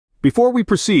Before we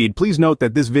proceed, please note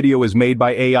that this video is made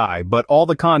by AI, but all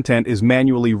the content is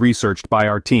manually researched by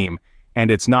our team, and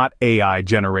it's not AI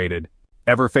generated.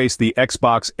 Ever face the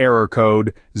Xbox error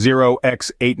code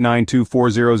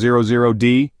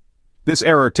 0x8924000D? This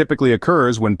error typically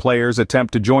occurs when players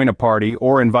attempt to join a party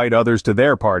or invite others to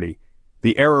their party.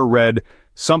 The error read,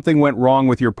 "Something went wrong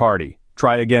with your party.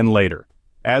 Try again later."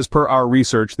 As per our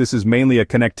research, this is mainly a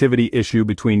connectivity issue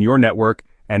between your network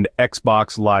and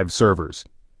Xbox Live servers.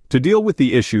 To deal with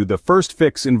the issue, the first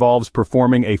fix involves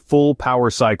performing a full power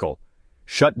cycle.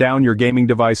 Shut down your gaming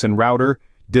device and router,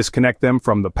 disconnect them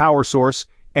from the power source,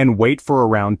 and wait for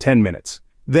around 10 minutes.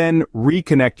 Then,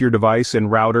 reconnect your device and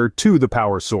router to the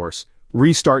power source,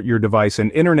 restart your device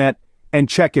and internet, and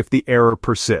check if the error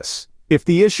persists. If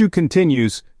the issue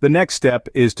continues, the next step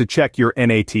is to check your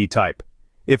NAT type.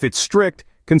 If it's strict,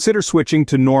 consider switching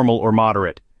to normal or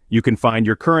moderate. You can find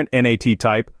your current NAT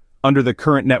type under the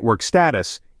current network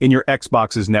status in your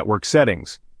Xbox's network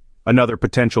settings. Another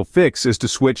potential fix is to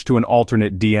switch to an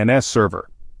alternate DNS server.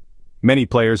 Many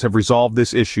players have resolved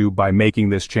this issue by making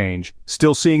this change.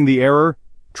 Still seeing the error?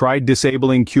 Try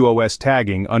disabling QoS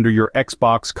tagging under your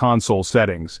Xbox console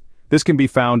settings. This can be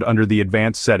found under the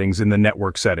advanced settings in the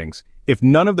network settings. If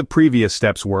none of the previous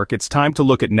steps work, it's time to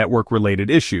look at network-related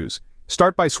issues.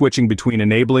 Start by switching between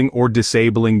enabling or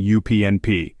disabling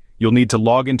UPnP. You'll need to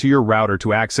log into your router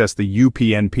to access the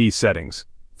UPnP settings.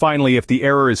 Finally, if the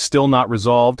error is still not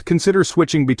resolved, consider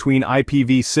switching between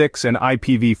IPv6 and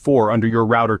IPv4 under your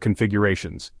router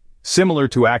configurations. Similar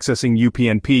to accessing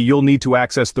UPnP, you'll need to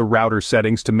access the router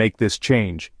settings to make this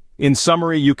change. In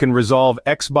summary, you can resolve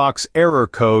Xbox error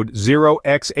code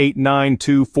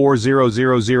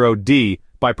 0x8924000D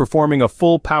by performing a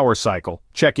full power cycle,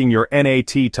 checking your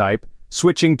NAT type,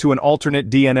 switching to an alternate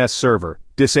DNS server,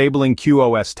 disabling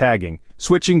QoS tagging,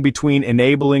 switching between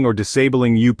enabling or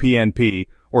disabling UPnP,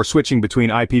 or switching between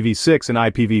IPv6 and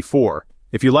IPv4.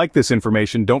 If you like this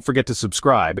information, don't forget to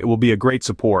subscribe. It will be a great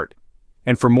support.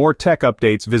 And for more tech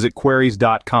updates, visit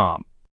queries.com.